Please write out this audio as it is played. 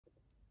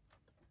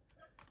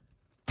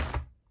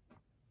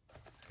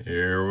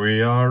Here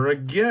we are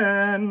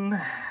again.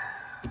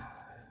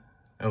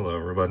 Hello,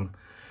 everybody.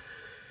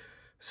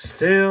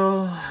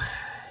 Still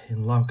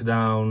in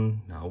lockdown,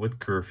 now with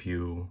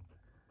curfew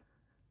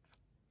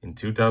in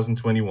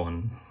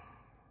 2021.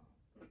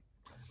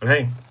 But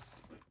hey,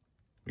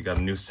 we got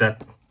a new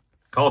set.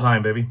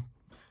 Kaldheim, baby.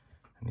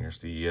 And here's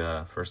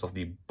the first of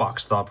the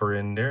box topper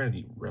in there,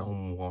 the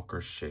Realm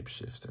Walker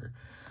Shapeshifter.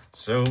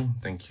 So,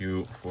 thank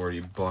you for the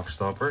box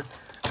topper.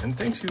 And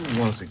thanks you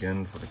once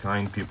again for the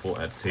kind people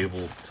at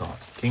Tabletop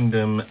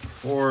Kingdom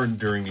for,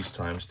 during these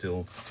times,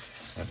 still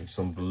having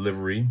some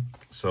delivery.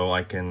 So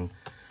I can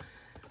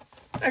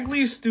at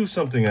least do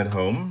something at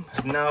home.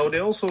 Now, they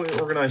also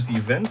organize the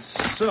events.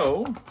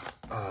 So,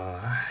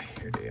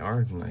 here they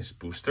are, nice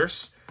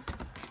boosters.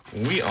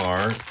 We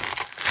are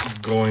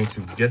going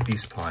to get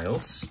these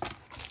piles.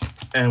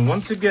 And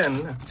once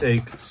again,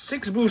 take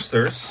 6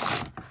 boosters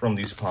from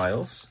these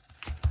piles.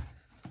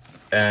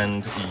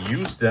 And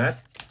use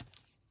that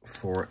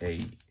for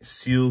a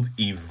sealed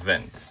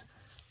event.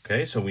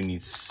 Okay, so we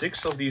need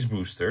 6 of these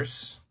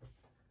boosters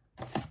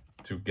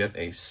to get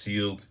a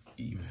sealed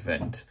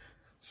event.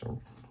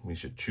 So we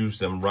should choose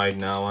them right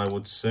now, I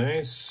would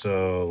say.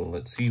 So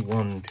let's see,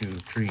 1, 2,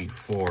 3,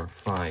 4,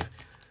 5,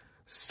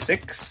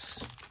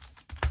 6.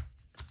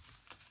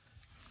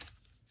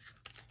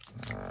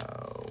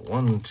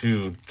 1,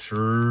 2,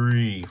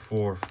 3,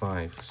 4,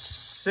 5,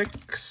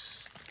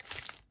 6.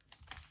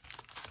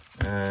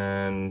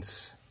 And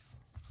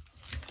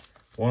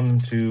 1,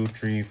 2,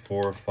 3,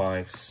 4,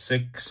 5,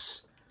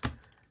 6.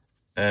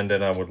 And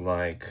then I would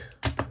like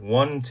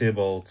 1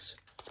 Tybalt,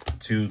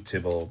 2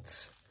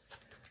 Tybalt,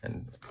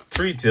 and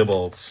 3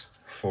 Tybalt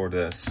for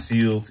the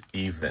sealed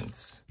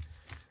event.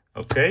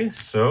 Okay,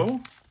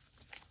 so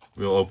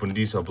we'll open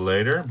these up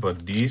later,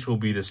 but these will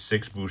be the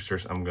 6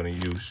 boosters I'm gonna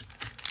use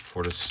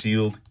for the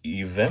sealed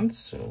event.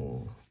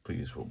 So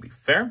please will be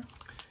fair.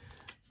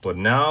 But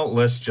now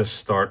let's just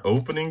start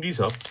opening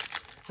these up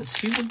and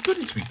see what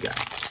goodies we got.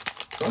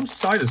 So I'm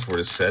excited for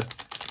this set.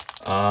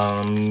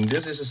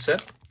 This is a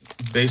set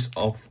based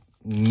off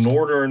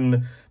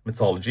Northern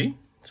mythology.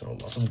 So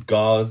lots of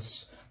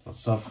gods,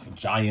 lots of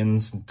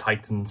giants and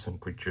titans and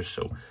creatures.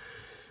 So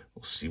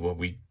we'll see what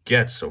we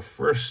get. So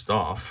first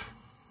off,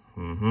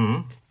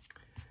 a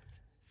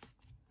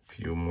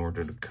few more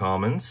to the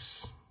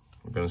comments.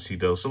 We're gonna see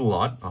those a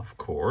lot, of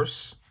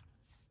course.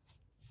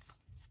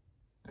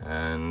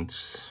 And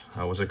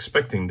I was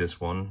expecting this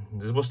one.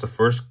 This was the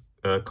first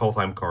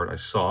Kaldheim card I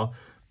saw,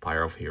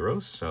 Pyre of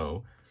Heroes.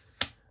 So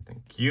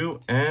thank you.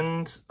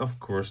 And of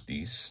course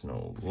the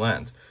Snow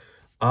Land.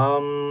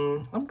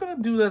 I'm gonna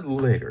do that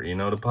later. You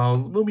know, the pile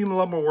will be a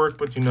lot more work,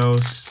 but you know,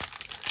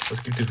 let's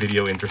keep the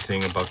video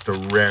interesting about the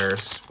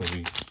rares, what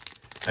we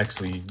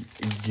actually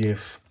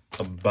give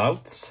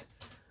about.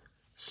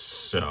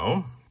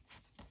 So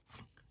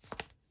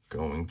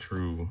going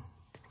through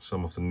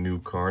some of the new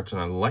cards, and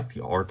I like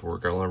the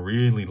artwork. I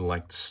really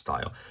like the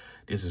style.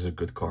 This is a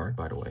good card,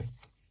 by the way.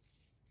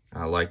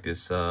 I like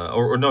this,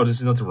 or no, this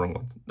is not the wrong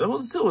one. Well,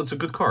 still, it's a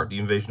good card, the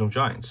Invasion of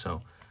Giants.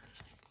 So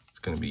it's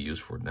going to be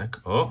used for deck.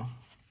 Oh,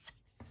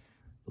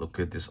 look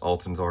at this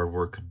alternate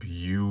artwork,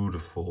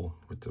 beautiful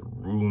with the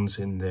runes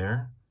in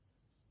there.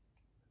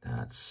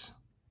 That's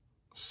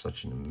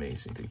such an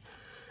amazing thing.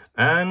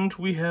 And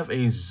we have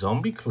a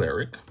Zombie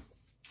Cleric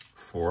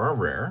for our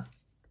rare.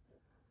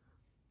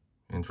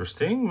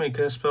 Interesting. May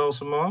cast spells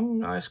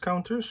among ice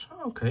counters.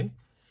 Okay.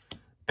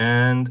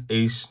 And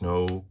a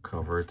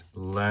snow-covered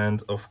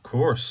land, of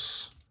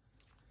course.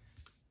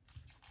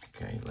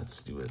 Okay,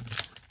 let's do it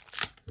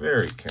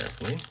very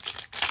carefully.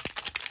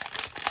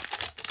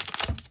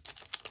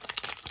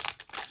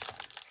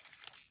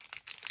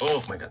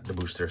 Oh my god, the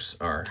boosters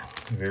are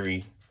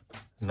very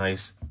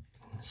nice,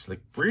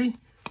 slippery.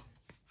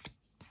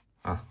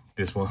 Ah,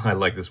 this one, I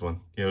like this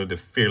one. You know, the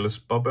Fearless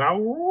Pup.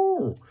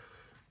 Ow!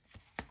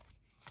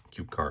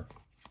 Cute card.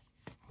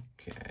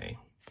 Okay.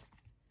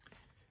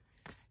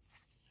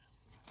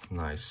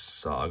 Nice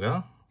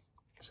Saga.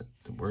 Is it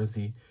the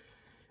Worthy?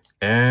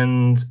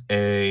 And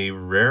a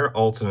rare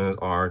alternate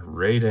art,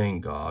 Raiding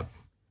God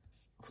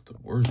of the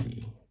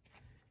Worthy.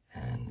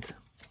 And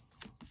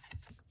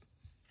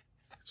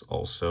it's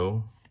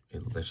also a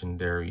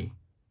legendary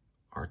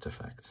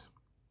artifact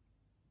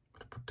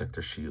with a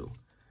protector shield.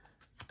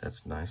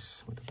 That's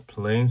nice. With the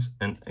planes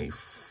and a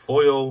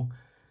foil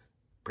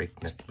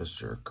Breakneck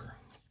Berserker.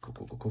 Cool,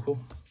 cool, cool, cool, cool.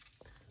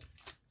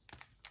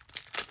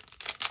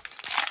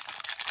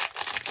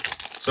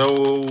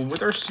 So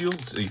with our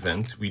sealed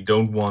event, we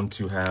don't want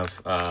to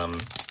have,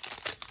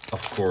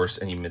 of course,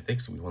 any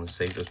mythics. We want to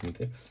save those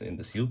mythics in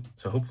the sealed.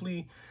 So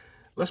hopefully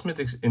less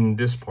mythics in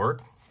this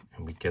part,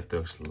 and we get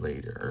those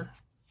later.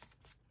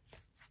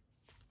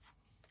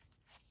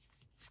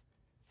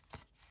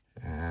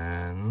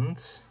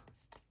 And,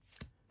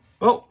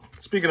 well,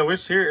 speaking of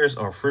which, here is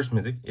our first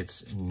mythic.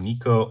 It's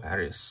Nico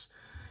Aris.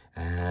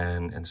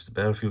 And it's the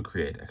battlefield,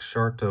 create X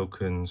shard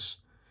tokens.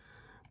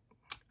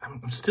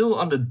 I'm still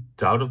on the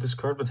doubt of this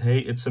card, but hey,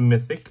 it's a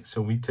mythic,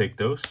 so we take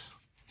those.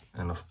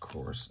 And of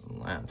course,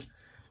 land.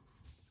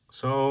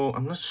 So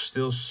I'm not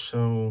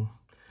so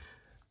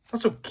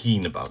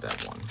keen about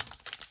that one.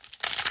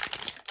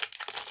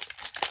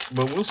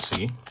 But we'll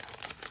see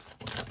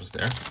what happens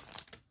there.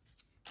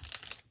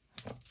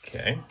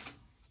 Okay.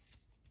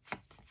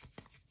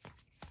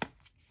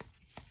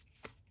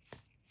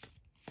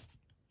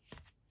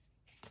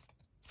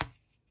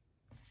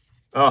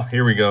 Oh,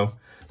 here we go.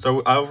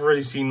 So I've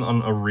already seen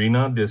on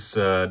Arena this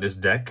this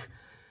deck.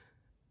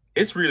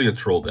 It's really a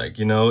troll deck,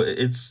 you know.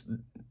 It's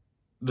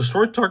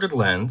destroy target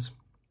land,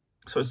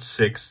 so it's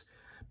 6.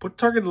 Put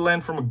target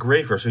land from a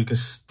graveyard so you can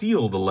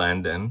steal the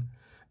land then.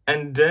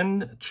 And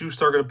then choose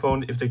target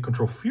opponent if they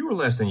control fewer or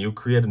less than you.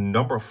 Create a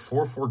number of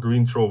 4/4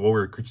 green troll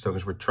warrior creature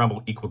tokens with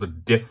trample equal to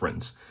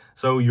difference.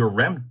 So your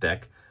ramp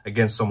deck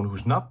against someone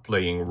who's not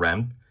playing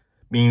ramp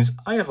means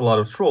I have a lot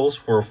of trolls,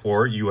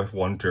 4/4, you have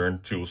 1 turn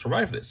to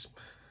survive this.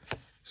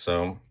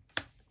 So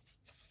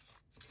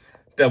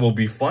that will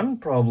be fun,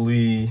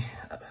 probably.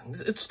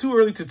 It's too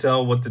early to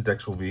tell what the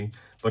decks will be.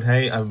 But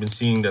hey, I've been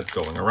seeing that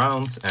going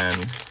around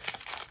and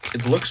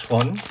it looks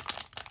fun.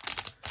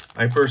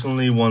 I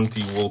personally want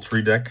the World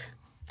Tree deck.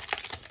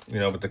 You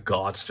know, with the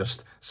gods,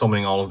 just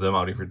summoning all of them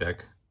out of your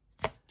deck.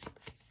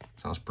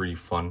 Sounds pretty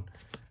fun.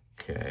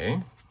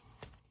 Okay.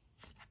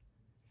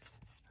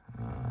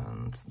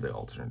 And the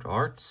alternate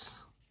arts.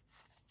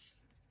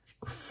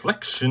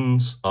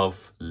 Reflections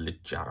of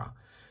Littjara.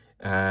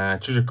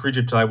 Choose a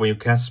creature type. When you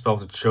cast a spell of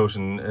the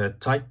chosen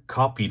type,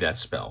 copy that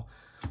spell.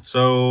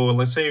 So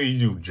let's say you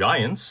do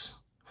giants,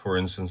 for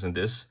instance, in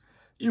this.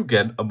 You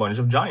get a bunch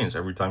of giants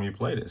every time you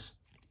play this.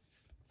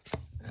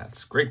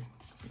 That's great.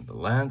 The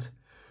land.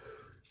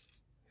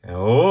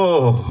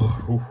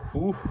 Oh,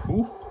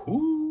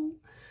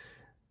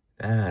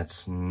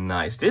 that's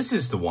nice. This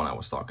is the one I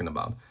was talking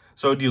about.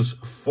 So it deals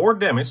 4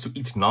 damage to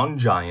each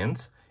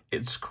non-giant.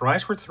 It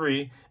scries for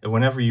 3, and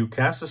whenever you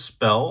cast a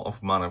spell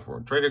of mana for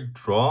a trader,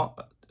 draw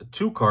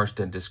 2 cards,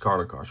 then discard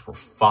a card for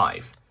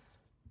 5.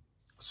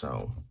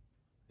 So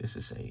this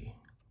is a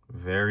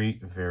very,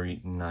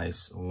 very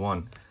nice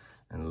one.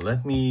 And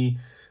let me,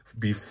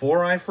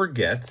 before I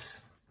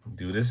forget,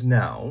 do this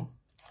now.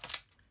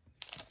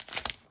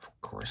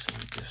 Of course, we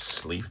need to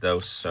sleeve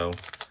those, so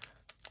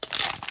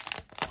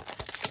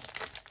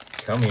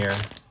come here.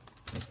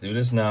 Let's do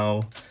this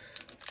now.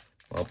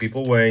 While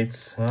people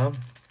wait, huh?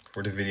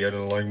 For the video,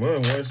 they're like,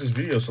 whoa, why is this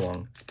video so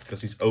long?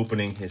 Because he's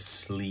opening his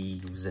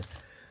sleeves.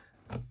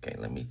 Okay,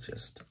 let me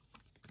just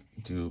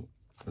do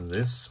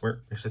this.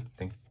 Where is it?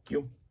 Thank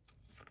you.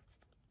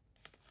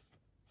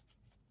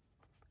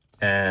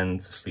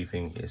 And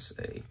sleeving is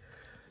a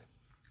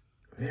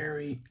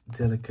very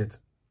delicate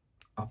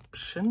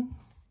option.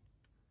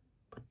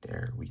 But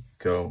there we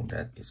go.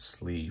 That is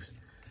sleeved.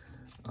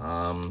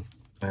 And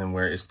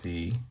where is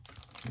the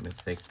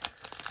mythic?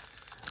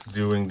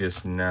 Doing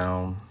this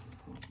now.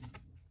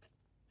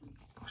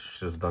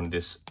 Should have done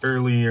this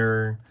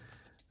earlier.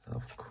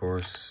 Of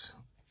course.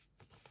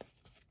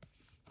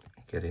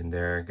 Get in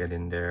there, get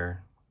in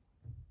there.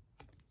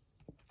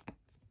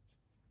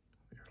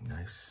 Very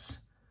nice.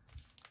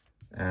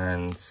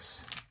 And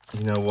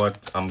you know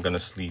what? I'm gonna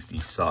sleeve the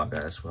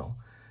saga as well.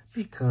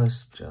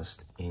 Because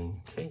just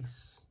in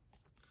case.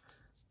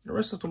 The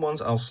rest of the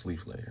ones I'll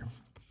sleeve later.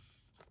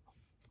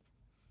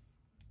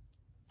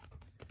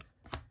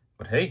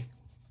 But hey,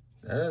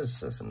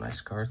 that's some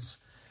nice cards.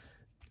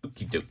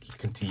 Okie dokie,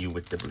 continue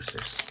with the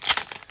boosters.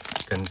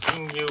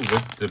 Continue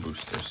with the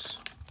boosters.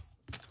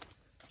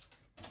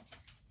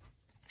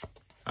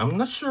 I'm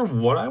not sure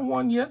what I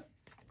want yet.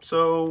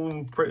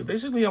 So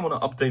basically I want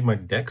to update my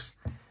decks.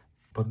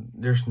 But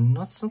there's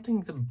not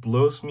something that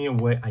blows me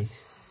away, I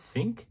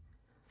think.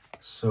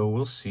 So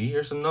we'll see.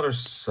 Here's another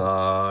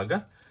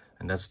saga.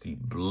 And that's the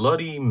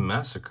Bloody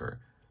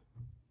Massacre.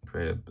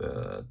 Create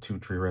a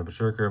 2/3 red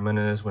Berserker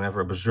menace.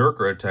 Whenever a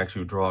Berserker attacks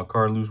you, draw a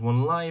card, lose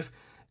 1 life.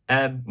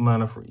 Add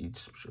mana for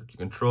each Berserker you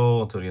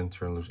control until the end of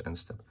turn, lose end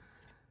step.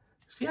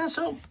 So yeah,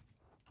 so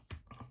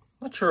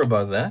not sure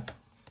about that.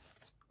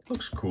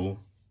 Looks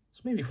cool.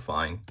 It's maybe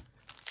fine.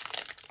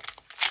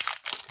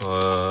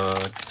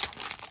 But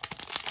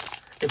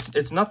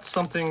it's not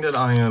something that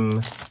I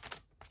am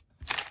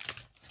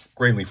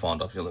greatly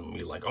fond of. You'll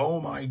be like, oh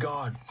my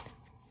god,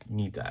 you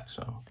need that.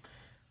 So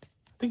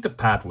I think the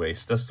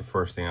pathways, that's the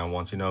first thing I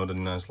want. You know, the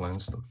nice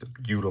lands, look, the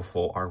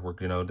beautiful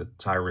artwork, you know, the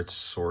Tyrant's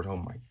sword. Oh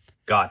my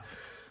god.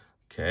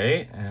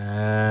 Okay,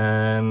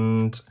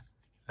 and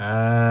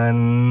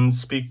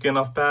speaking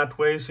of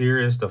pathways, here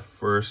is the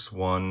first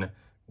one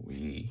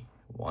we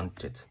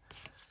wanted.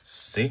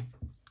 See?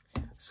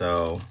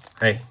 So,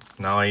 hey,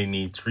 now I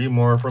need 3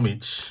 more from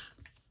each.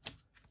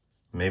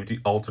 Maybe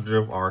the Altar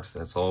of Art,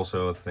 that's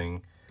also a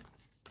thing.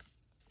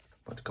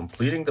 But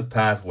completing the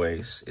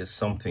pathways is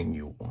something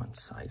you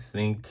want. I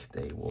think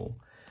they will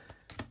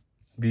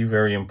be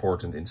very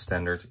important in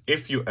Standard,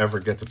 if you ever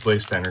get to play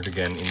Standard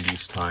again in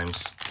these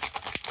times.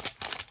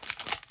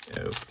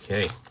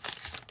 Okay.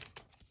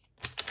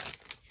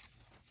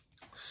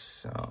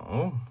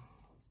 So,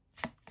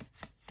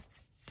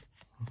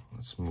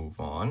 let's move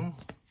on.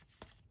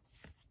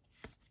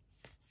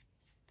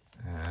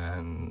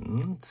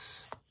 And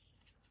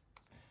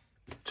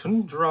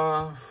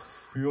Tundra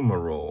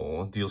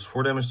Fumarole deals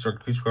 4 damage to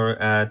target creature card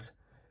at...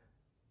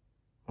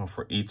 Well,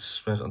 for each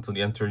spend until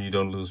the end turn, you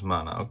don't lose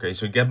mana. Okay,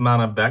 so you get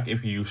mana back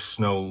if you use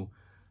Snow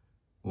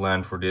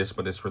land for this,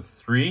 but it's for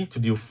 3 to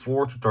deal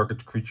 4 to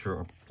target creature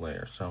or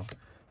player. So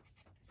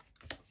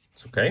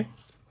it's okay,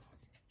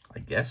 I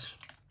guess.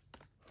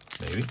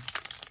 Maybe.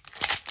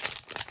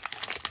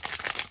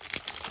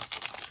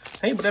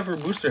 Hey, but every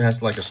booster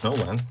has like a Snow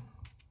land.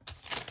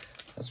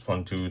 That's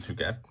fun to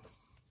get.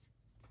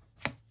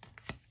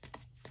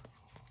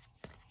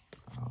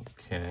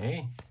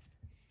 Okay.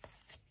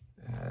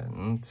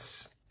 And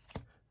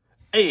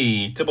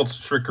hey, Tybalt's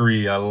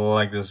Trickery. I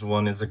like this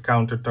one. It's a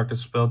counter target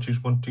spell.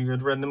 Choose 1 to your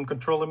random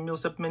controller,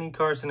 mills up many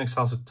cards, and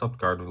exiles a top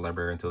card of the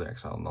library until they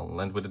exile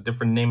non-land with a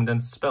different name than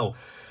the spell.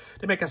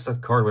 They may cast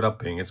that card without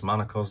paying its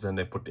mana cost, then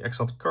they put the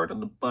exiled card on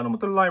the bottom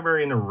of the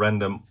library in a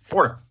random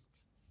order.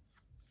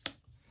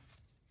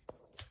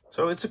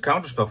 So it's a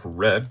counter spell for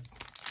red.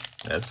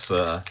 That's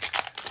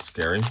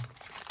scary.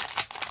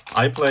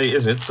 I play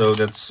Is It, so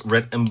that's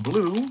red and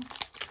blue.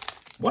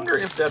 Wonder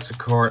if that's a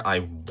card I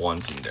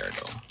want in there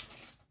though.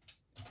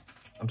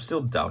 I'm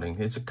still doubting.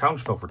 It's a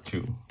counterspell for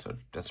 2, so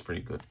that's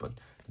pretty good. But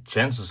the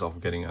chances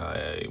of getting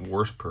a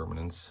worse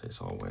permanence is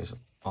always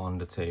on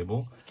the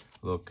table.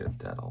 Look at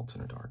that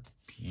alternate art.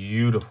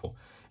 Beautiful.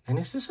 And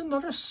is this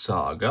another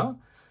saga?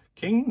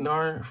 King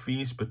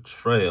Narfi's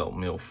Betrayal.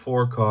 Mill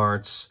 4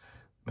 cards.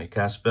 May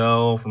cast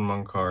spell from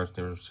among cards.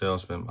 There's sale,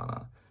 spend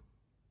mana.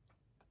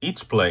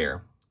 Each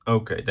player.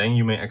 Okay, then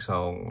you may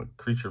exile a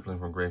creature playing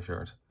from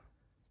graveyard.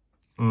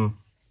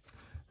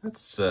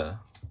 That's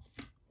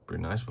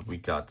pretty nice, but we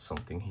got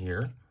something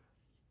here.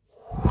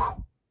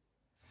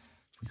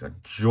 We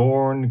got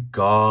Jorn,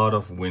 God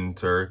of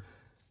Winter,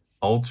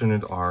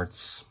 alternate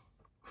arts,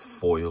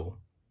 foil.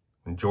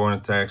 When Jorn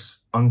attacks,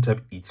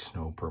 untap each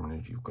snow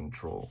permanent you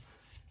control.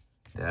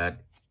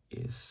 That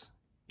is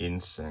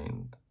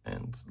insane.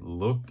 And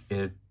look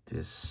at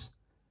this.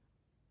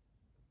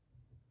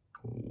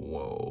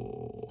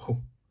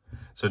 Whoa.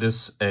 So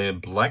this is a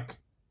black,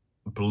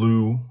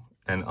 blue,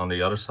 and on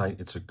the other side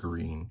it's a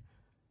green.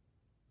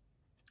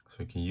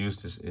 So you can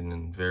use this in a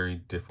very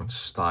different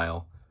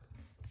style.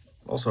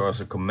 Also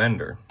as a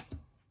commander.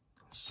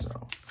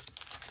 So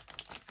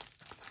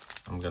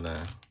I'm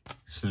gonna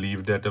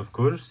sleeve that, of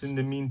course, in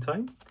the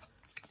meantime.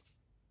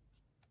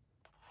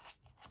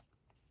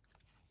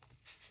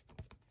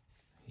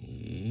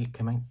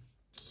 Come on.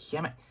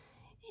 Come on.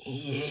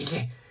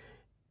 Yeah.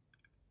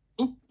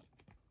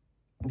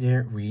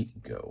 There we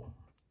go.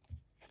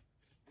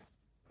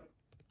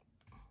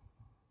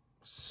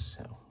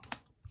 So,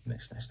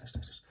 nice.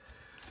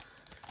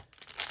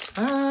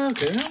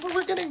 Okay, well,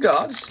 we're getting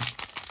gods.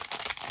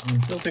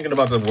 I'm still thinking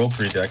about the World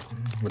Tree deck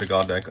with a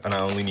god deck, and I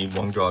only need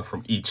 1 god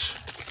from each.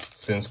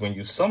 Since when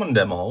you summon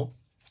them all,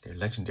 they're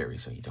legendary,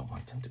 so you don't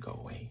want them to go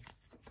away.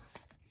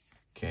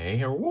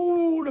 Okay,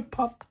 ooh, the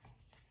pop.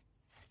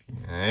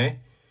 Okay.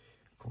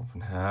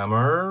 Golden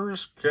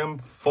Hammers come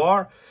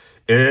far.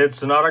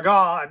 It's not a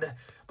god,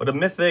 but a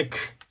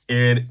mythic.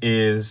 It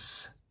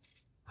is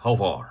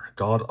Halvar,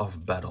 God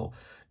of Battle.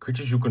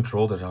 Creatures you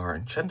control that are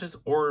enchanted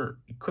or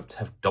equipped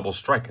have double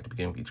strike. At the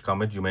beginning of each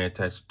combat, you may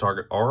attach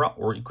target aura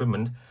or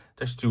equipment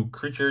attached to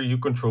creature you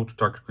control to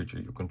target creature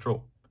you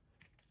control.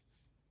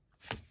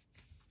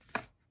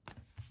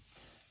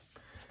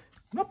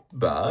 Not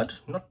bad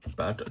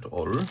at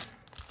all.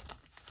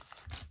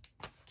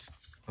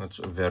 That's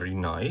very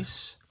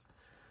nice.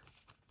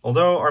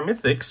 Although our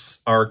mythics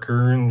are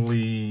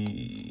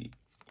currently,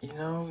 you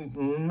know,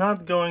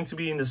 not going to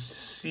be in the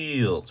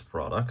sealed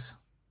product.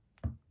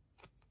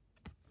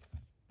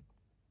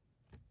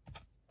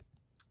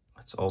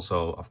 It's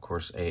also, of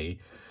course, a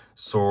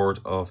Sword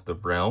of the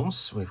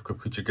Realms. When a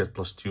creature gets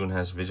 +2 and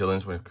has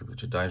vigilance, when a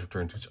creature dies,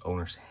 return to its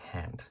owner's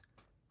hand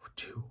for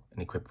 2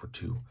 and equip for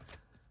 2.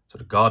 So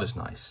the god is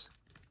nice,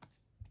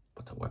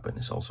 but the weapon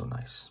is also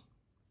nice.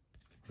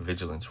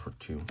 Vigilance for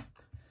 2.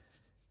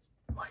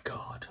 My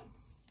god.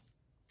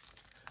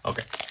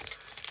 Okay.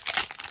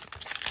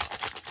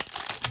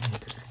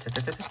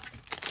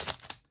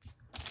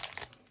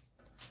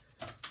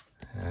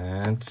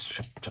 And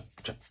chop.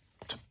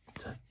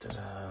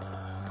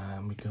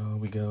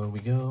 We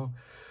go.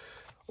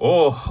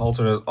 Oh,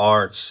 alternate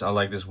arts. I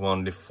like this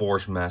one, the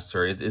Force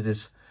Master. It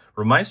is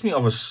reminds me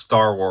of a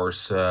Star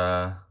Wars.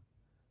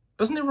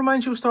 Doesn't it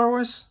remind you of Star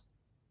Wars?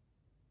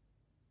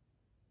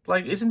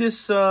 Like, isn't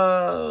this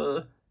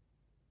is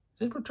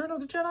it Return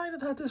of the Jedi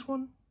that had this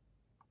one?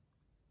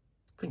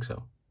 I think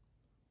so.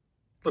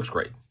 Looks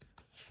great.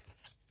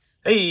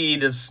 Hey,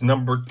 that's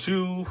number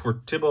 2 for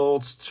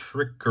Tybalt's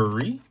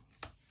Trickery.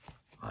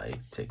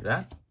 I take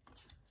that.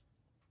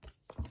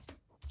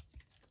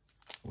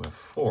 We have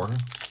 4.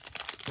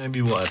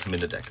 Maybe we'll add them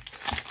in the deck.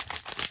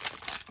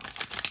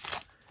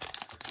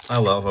 I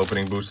love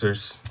opening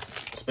boosters,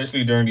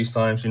 especially during these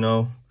times, you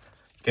know.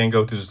 You can't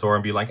go to the store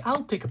and be like,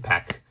 I'll take a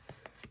pack.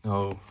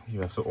 No,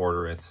 you have to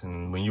order it.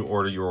 And when you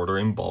order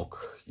in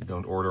bulk. You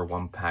don't order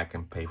 1 pack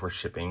and pay for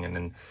shipping and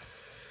then...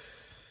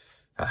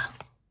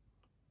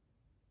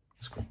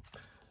 That's cool.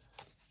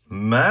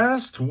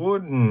 Masked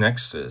Wood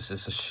Nexus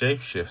is a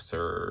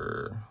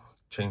shapeshifter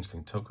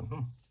changeling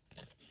token.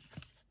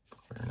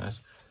 Very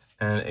nice.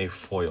 And a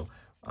foil.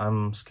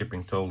 I'm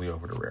skipping totally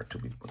over the rare to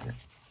be put here.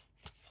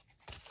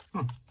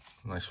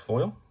 Nice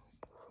foil.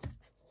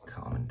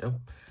 Common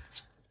dope.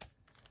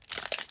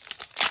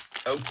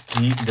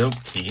 Okie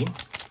dokie.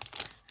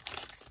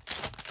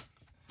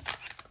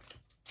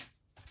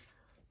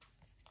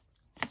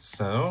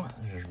 So,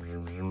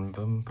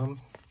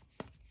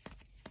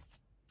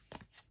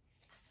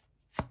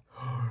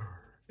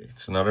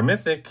 it's another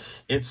mythic.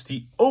 It's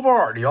the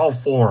Ovar, the all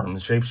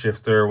forms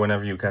shapeshifter.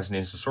 Whenever you cast an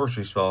instant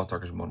sorcery spell,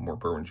 targets one more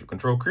permanents you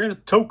control. Create a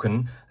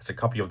token that's a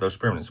copy of those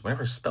permanents.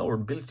 Whenever a spell or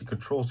ability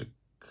controls it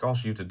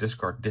causes you to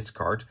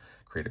discard.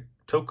 Create a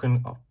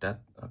token of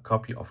that, a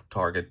copy of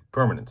target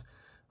permanent.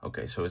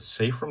 Okay, so it's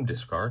safe from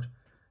discard.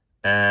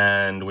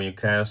 And when you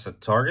cast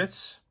at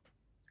targets,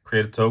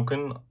 create a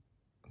token.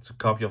 It's a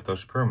copy of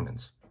those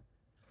permanents.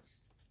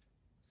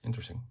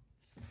 Interesting.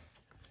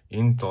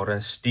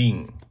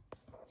 Interesting.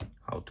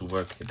 How to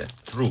work that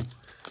through.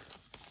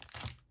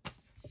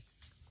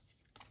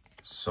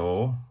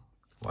 So,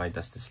 why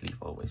does the sleeve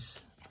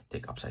always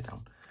take upside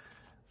down?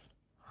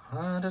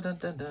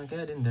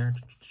 Get in there.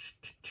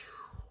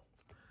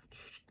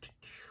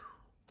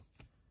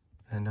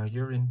 And now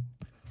you're in.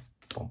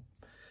 Boom.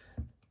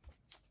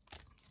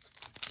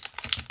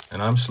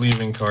 And I'm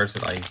sleeving cards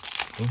that I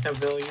think have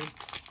value.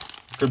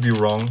 Could be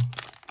wrong.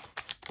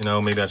 You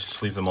know, maybe I should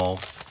sleeve them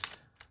all.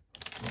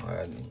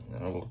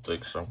 It will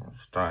take so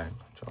much time.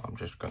 So I'm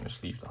just gonna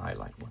sleeve the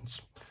highlight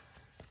ones.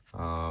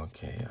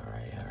 Okay,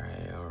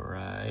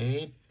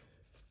 alright.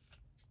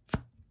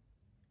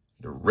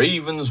 The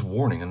Raven's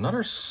Warning,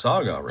 another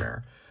Saga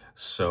rare.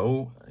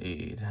 So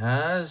it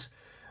has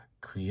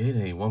create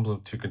a 1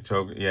 blue ticket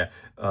token. Yeah,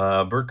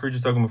 bird creature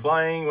token with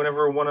flying.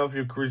 Whenever one of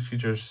your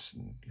creatures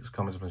use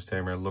comments on his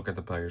tamer, look at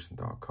the players and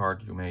draw a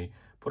card. You may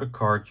put a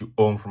card you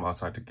own from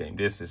outside the game.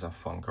 This is a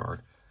fun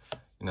card.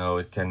 You know,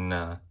 it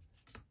can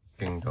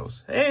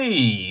goes.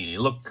 Hey,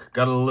 look,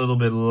 got a little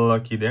bit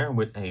lucky there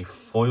with a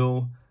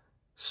foil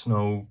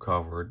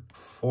snow-covered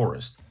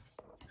forest.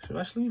 Should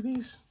I sleeve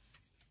these?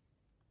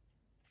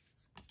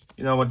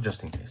 You know what?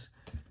 Just in case.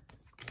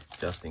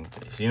 Just in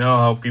case. You know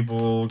how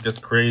people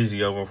get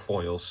crazy over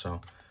foils, so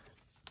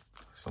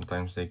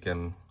sometimes they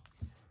can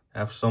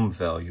have some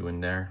value in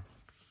there.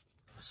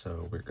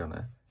 So we're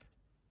gonna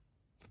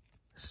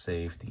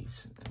save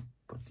these and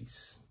put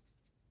these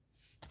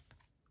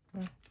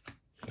here.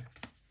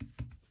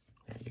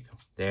 There you go.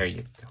 There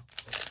you go.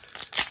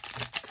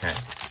 Okay.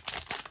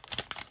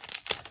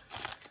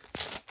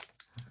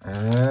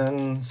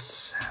 And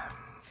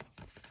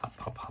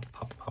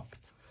hop.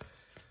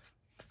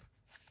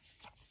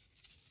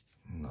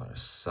 Another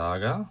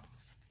saga.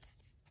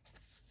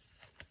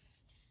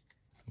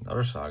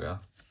 Another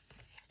saga.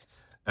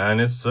 And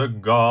it's a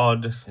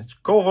god. It's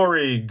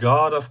Kovori,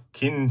 god of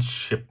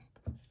kinship.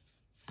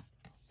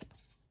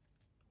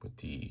 With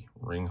the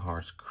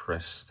Ringheart's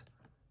crest.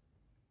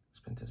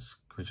 Spent this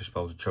creature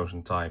spell with a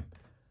chosen type.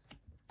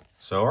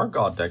 So our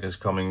god deck is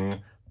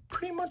coming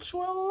pretty much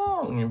well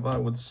along, if I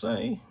would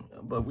say.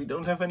 But we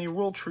don't have any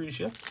world trees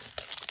yet.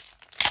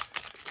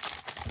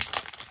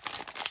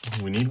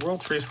 We need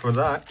world trees for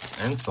that.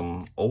 And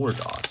some older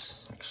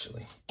gods,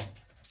 actually.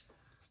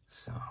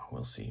 So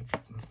we'll see.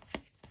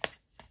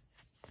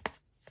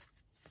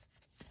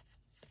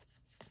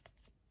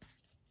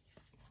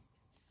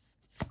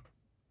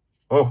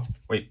 Oh,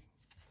 wait.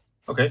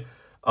 Okay.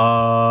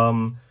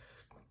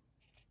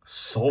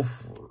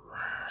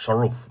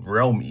 Sorrow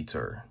Realm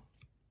Eater.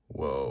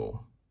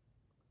 Whoa.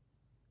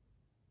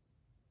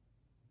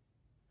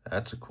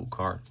 That's a cool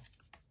card.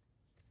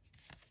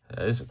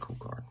 That is a cool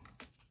card.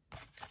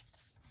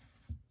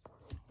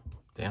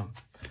 Damn.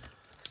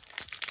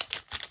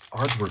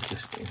 Artwork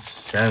is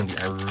insanity.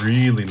 I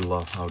really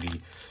love how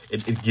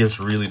it gives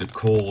really the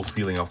cold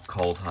feeling of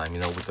Kaldheim, you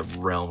know, with the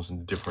realms and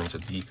the difference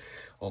of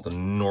all the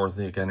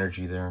Nordic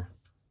energy there.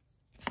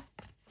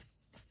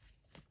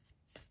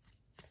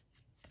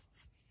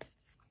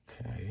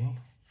 Okay.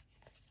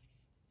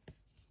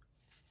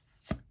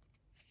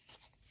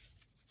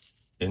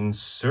 In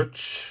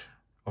Search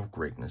of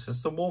Greatness.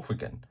 It's the wolf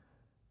again.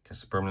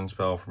 Cast a permanent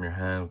spell from your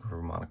hand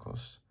for mana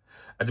cost.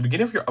 At the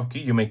beginning of your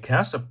upkeep, you may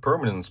cast a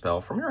permanent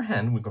spell from your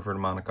hand. We convert the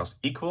mana cost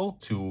equal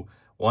to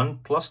 1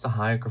 plus the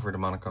higher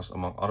converted mana cost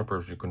among other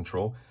permanents you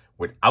control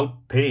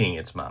without paying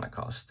its mana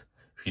cost.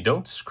 If you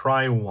don't,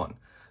 scry 1.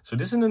 So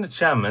this is an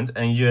enchantment,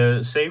 and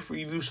you say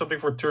you do something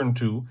for turn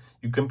 2,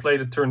 you can play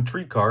the turn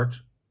 3 card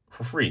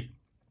for free.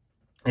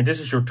 And this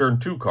is your turn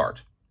 2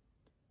 card.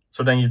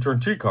 So then your turn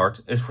 3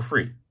 card is for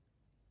free.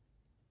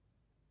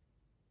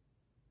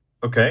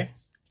 Okay.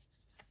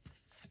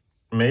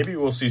 Maybe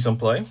we'll see some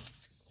play.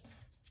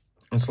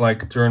 It's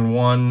like turn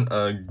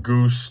 1,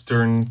 goose,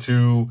 turn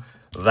 2,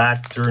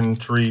 that, turn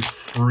 3,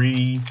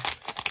 free,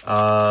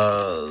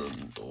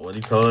 what do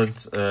you call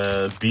it?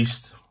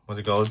 Beast, what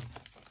do you call it?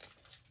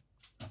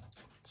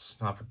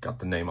 I forgot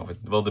the name of it.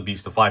 Well, the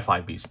beast, the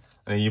 5/5 beast.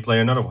 And then you play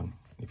another one,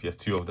 if you have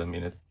 2 of them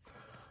in it.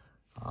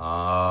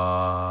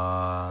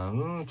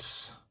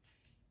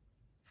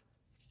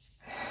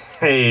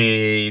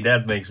 Hey,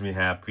 that makes me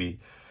happy.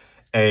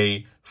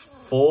 A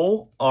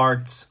full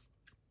art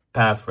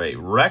pathway.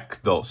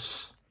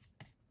 Rakdos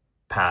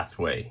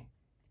pathway.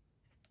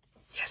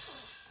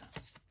 Yes.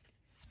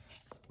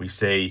 We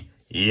say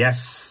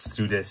yes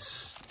to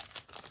this.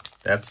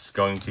 That's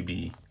going to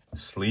be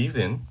sleeved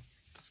in.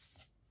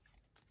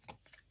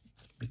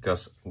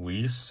 Because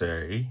we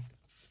say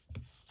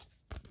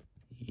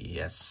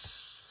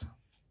yes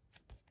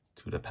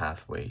to the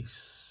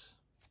pathways.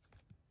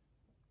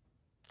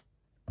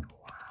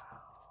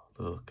 Wow,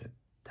 look at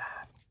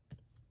that.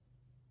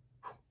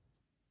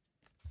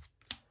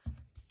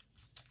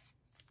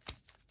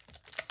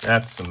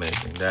 That's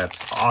amazing.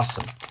 That's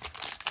awesome.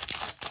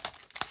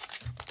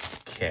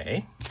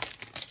 Okay.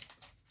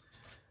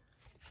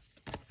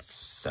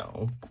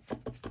 So,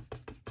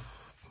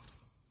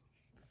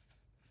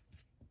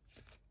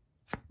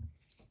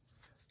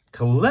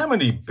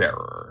 Calamity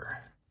Bearer.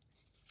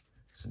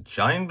 It's a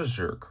giant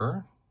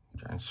berserker,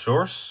 giant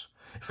source.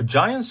 If a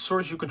giant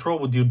source you control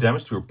will deal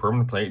damage to a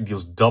permanent player, it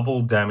deals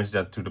double damage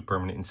that to the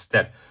permanent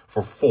instead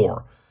for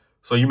 4.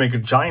 So you make a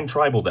giant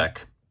tribal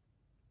deck.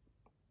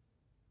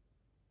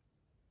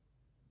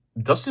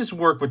 Does this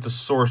work with the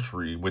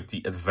sorcery, with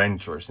the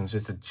adventurous, since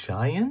it's a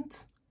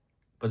giant?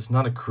 But it's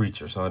not a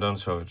creature, so I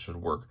don't know if it should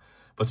work.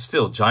 But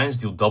still, giants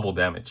deal double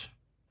damage.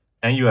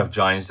 And you have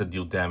giants that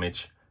deal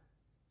damage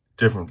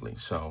differently.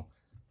 So,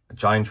 a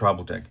giant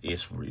tribal deck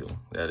is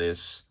real. That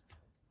is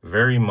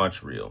very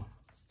much real.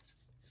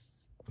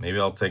 Maybe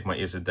I'll take my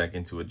Izzet deck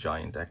into a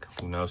giant deck.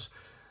 Who knows?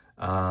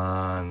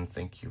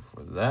 Thank you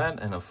for that.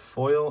 And a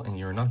foil. And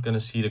you're not going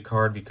to see the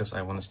card because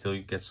I want to still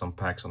get some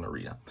packs on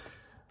Arena.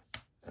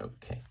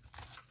 Okay.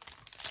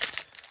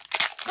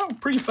 Oh,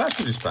 pretty fast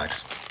with these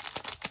packs.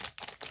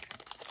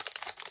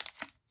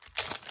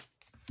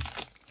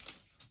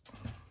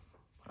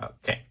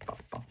 Okay.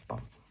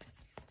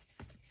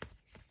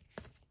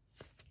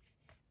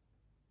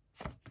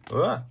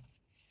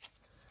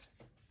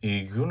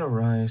 Iguna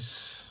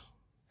Rice.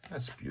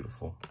 That's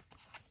beautiful.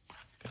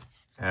 Okay.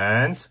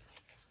 And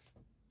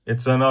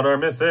it's another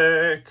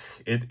mythic.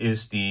 It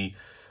is the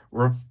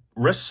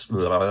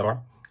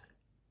Resplendent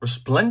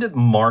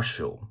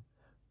Marshal.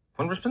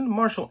 When Resplendent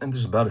Marshal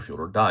enters the battlefield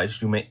or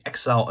dies, you may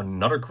exile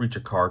another creature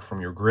card from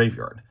your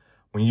graveyard.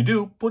 When you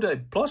do, put a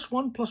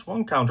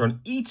 +1/+1 counter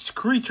on each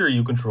creature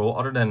you control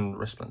other than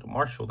Resplendent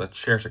Marshal that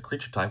shares a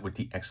creature type with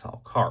the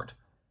exile card.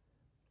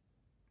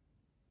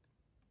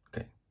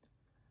 Okay.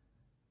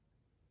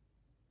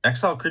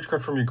 Exile a creature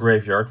card from your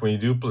graveyard. When you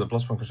do, put a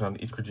 +1 counter on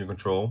each creature you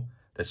control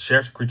that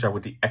shares a creature type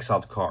with the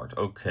exiled card.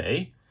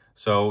 Okay.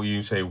 So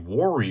you say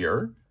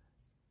warrior,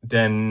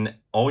 then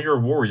all your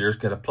warriors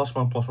get a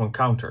 +1/+1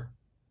 counter.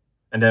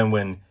 And then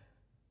when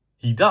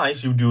he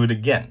dies, you do it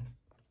again.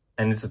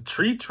 And it's a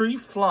 3/3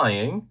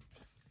 flying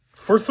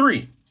for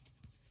 3.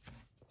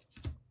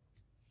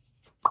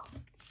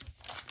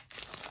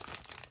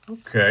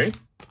 Okay.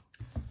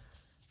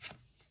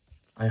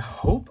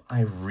 I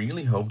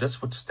really hope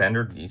that's what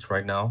Standard needs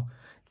right now,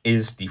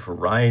 is the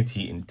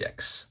variety in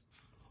decks.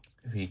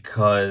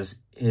 Because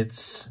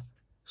it's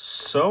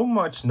so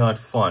much not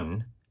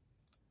fun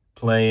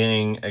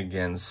playing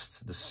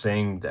against the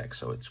same deck.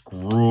 So it's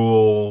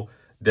Gruul,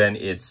 then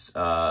it's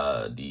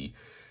the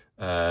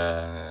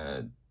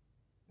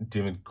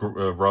Demon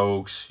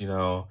Rogues, you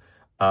know,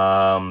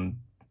 and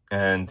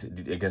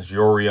against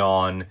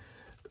Yorion.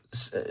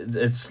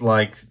 It's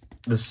like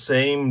the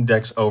same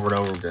decks over and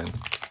over again.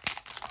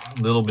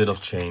 A little bit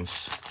of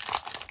change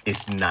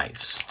is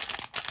nice.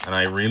 And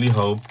I really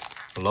hope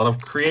a lot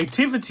of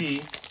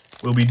creativity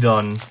will be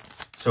done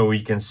so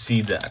we can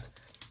see that.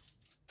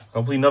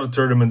 Hopefully not a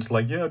tournament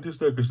like, yeah, this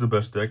deck is the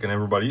best deck, and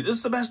everybody, this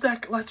is the best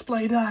deck, let's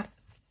play that.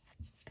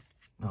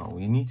 No,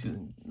 we need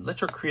to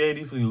let your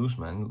creativity loose,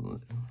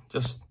 man.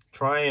 Just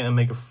try and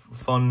make a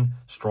fun,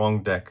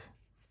 strong deck.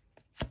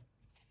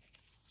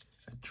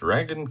 A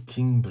Dragon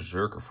King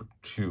Berserker for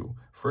 2.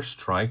 First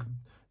strike,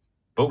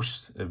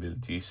 boast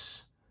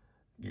abilities.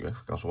 You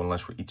have cost 1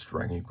 less for each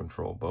dragon you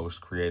control.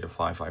 Boast, create a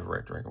 5/5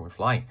 red dragon with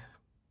flying.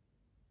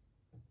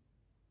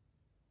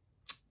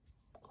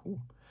 Cool.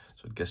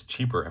 So it gets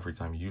cheaper every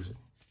time you use it.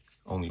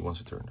 Only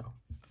once a turn, though.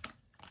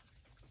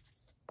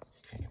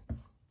 Okay.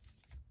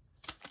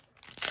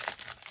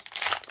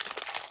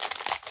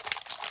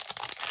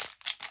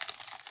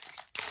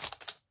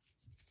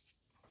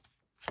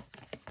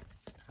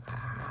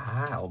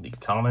 All the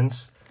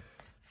commons.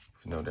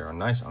 You know, there are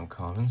nice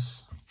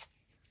uncommons.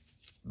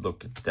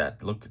 Look at that,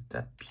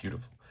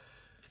 beautiful.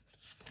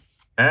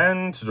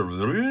 And the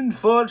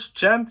Runeforged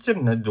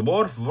Champion, a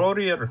Dwarf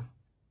Warrior.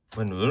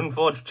 When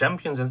Runeforged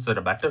Champions enter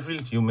the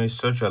battlefield, you may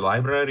search a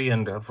library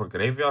and for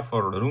graveyard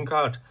for a rune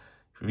card.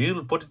 You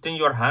will put it in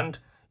your hand.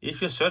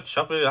 If you search,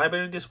 shuffle the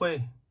library this way.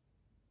 I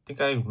think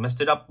I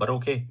messed it up, but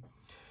okay.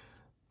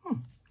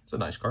 It's a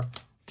nice card.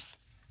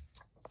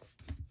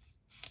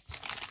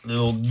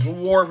 Little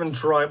Dwarven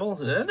Tribal.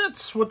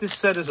 That's what this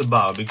set is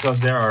about, because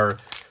there are...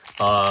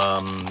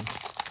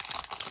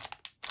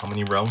 how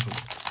many realms?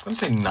 I'm gonna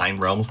say 9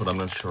 realms, but I'm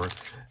not sure.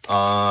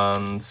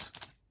 And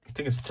I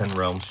think it's 10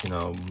 realms, you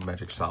know,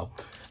 Magic style.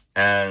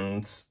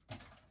 And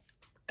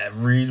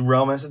every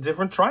realm has a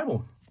different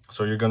tribal.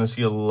 So you're gonna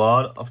see a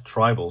lot of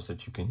tribals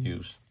that you can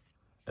use.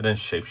 And then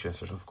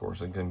shapeshifters, of course,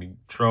 they can be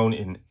thrown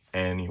in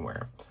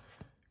anywhere.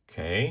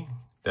 Okay,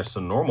 that's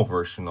the normal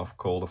version of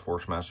Call the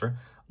Force Master.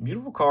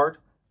 Beautiful card.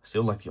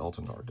 Still like the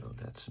alternate art though,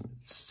 that's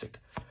sick.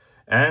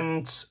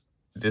 And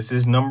this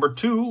is number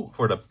 2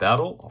 for the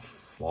Battle of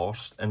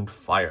Frost and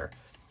Fire.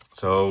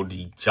 So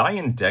the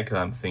giant deck that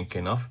I'm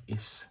thinking of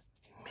is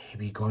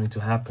maybe going to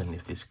happen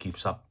if this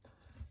keeps up.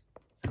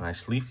 And I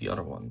sleeve the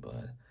other one,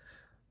 but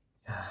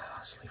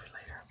I'll sleeve it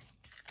later.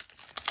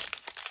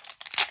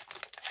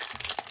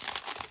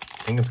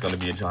 I think it's going to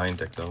be a giant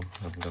deck though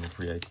that I'm going to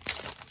create.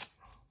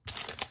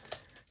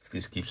 If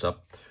this keeps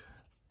up.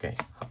 Okay,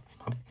 hop,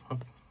 hop,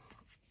 hop.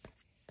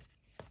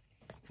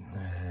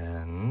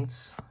 And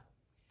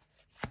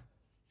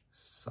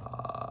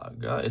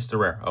Saga is the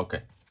rare.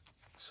 Okay,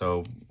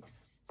 so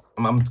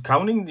I'm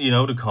counting, you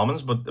know, the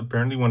commons, but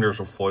apparently when there's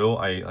a foil,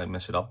 I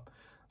mess it up.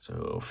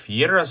 So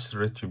Fiera's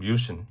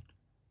Retribution.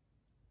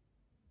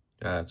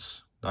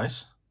 That's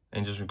nice.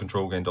 Angels you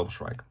control gain double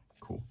strike.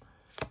 Cool.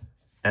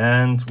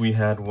 And we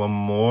had one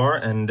more,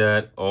 and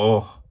that,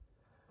 oh,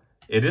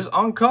 it is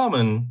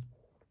uncommon,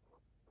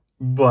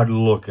 but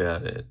look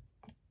at it.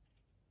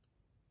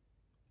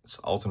 It's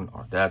alternate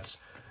art. That's,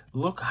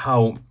 look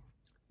how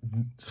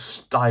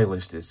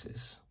stylish this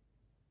is.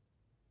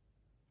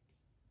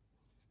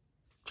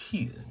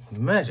 Jeez,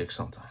 magic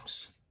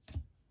sometimes.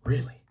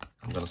 Really.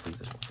 I'm gonna sleeve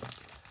this one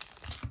first.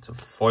 It's a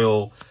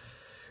foil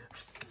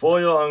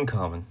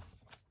uncommon.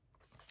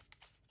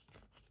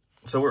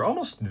 So we're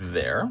almost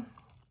there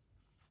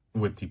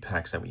with the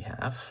packs that we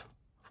have.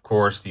 Of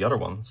course, the other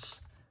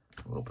ones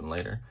we'll open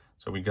later.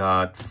 So we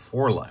got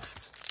 4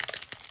 left.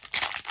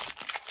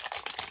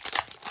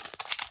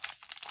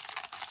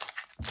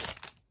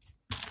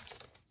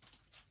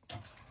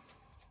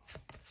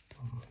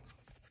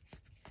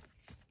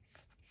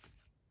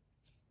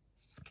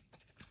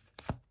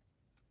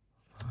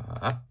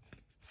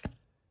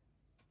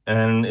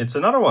 And it's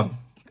another one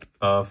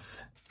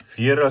of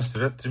Fiera's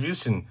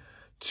Retribution.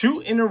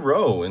 2 in a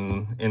row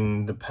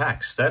in the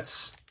packs.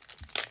 That's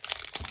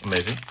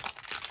amazing.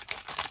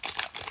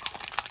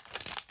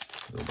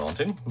 A little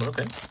daunting, but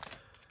okay.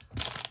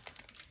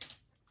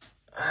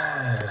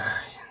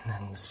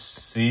 And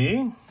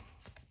see.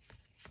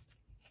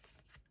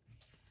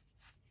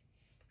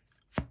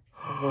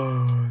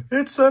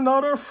 It's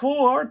another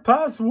full art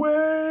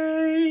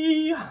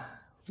pathway.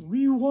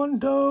 We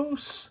want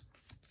those.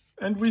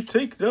 And we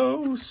take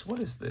those. What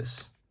is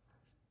this?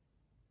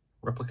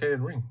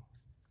 Replicated ring.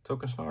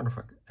 Tokens and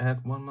artifact.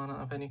 Add 1 mana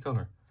of any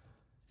color.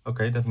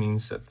 Okay, that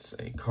means that's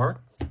a card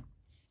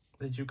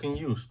that you can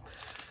use.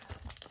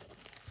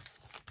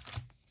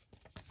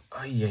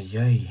 Ay, ay,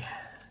 ay.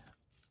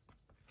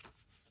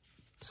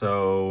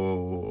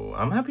 So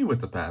I'm happy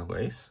with the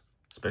pathways,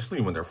 especially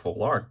when they're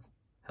full art.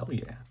 Hell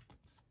yeah.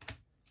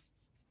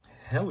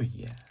 Hell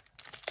yeah.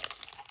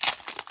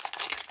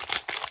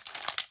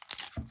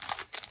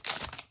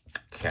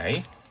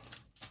 Okay.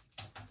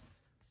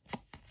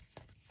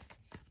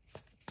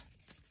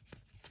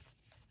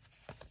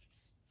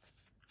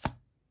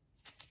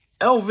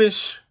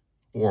 Elvish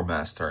War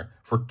Master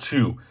for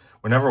 2.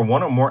 Whenever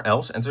 1 or more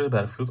elves enters the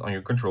battlefield on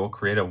your control,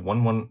 create a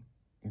 1/1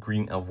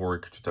 green elf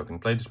warrior token.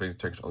 Play display the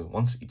tokens only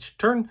once each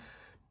turn.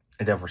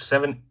 And then for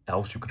 7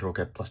 elves you control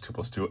get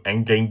 +2/+2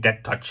 and gain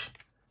death touch.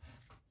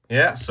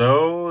 Yeah,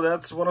 so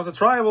that's one of the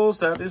tribals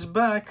that is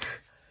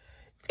back.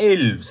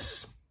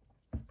 Elves.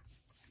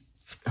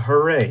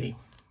 Hooray.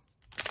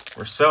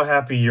 We're so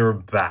happy you're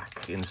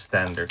back in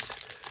Standard.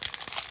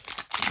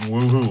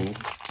 Woohoo.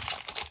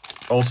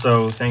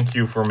 Also, thank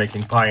you for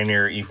making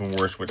Pioneer even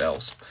worse with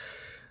elves.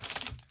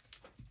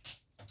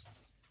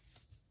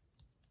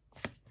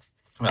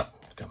 Well,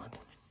 come on.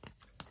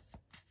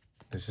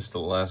 This is the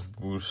last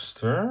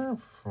booster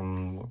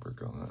from what we're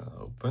gonna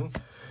open.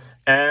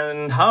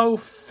 And how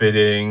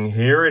fitting.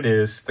 Here it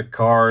is, the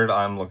card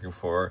I'm looking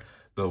for,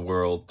 the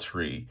World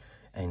Tree.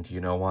 And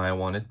you know why I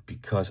want it?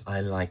 Because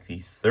I like the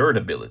 3rd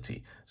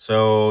ability.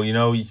 So, you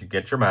know, you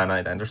get your mana,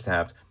 it enters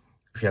tapped.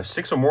 If you have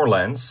 6 or more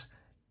lands,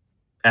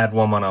 add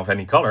 1 mana of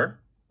any color.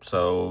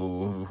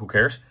 So, who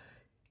cares?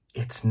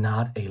 It's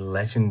not a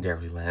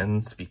legendary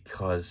land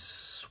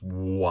because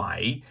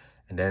why?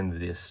 And then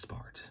this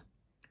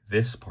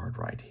part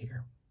right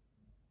here.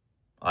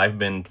 I've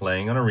been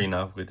playing on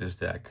Arena with this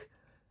deck.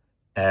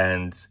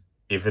 And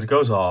if it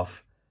goes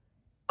off,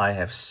 I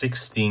have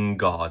 16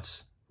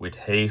 gods with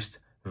haste,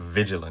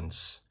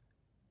 vigilance,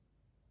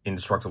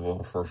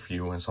 indestructible for a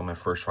few, and some have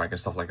first strike and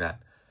stuff like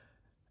that.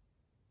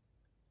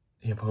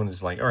 The opponent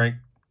is like, alright,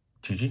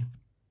 GG.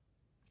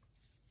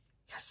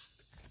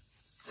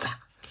 Yes.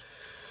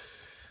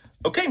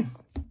 Okay,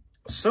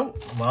 so,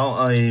 well,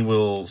 I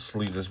will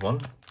sleeve this one.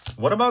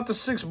 What about the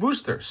 6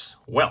 boosters?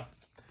 Well,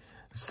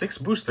 6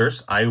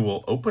 boosters I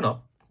will open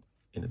up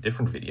in a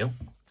different video,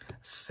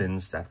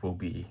 since that will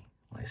be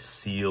my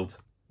sealed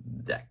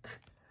deck.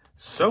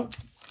 So,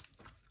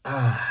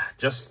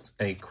 just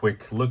a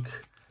quick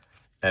look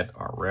at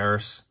our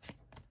rares.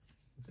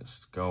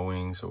 Just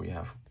going, so we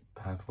have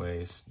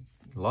pathways,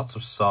 lots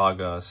of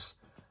sagas,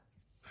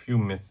 a few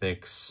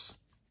mythics.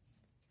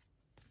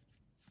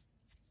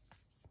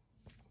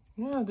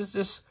 Yeah, this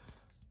is...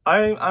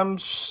 I'm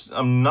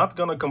not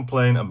gonna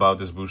complain about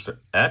this booster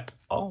at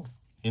all,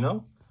 you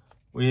know?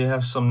 We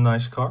have some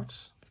nice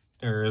cards.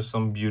 There is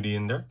some beauty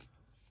in there.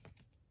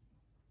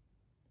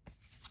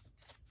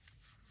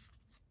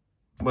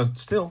 But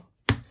still,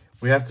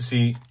 we have to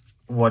see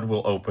what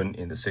will open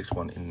in the 6th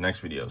one in the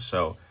next video.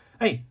 So,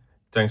 hey,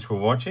 thanks for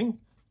watching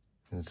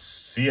and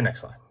see you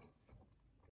next time.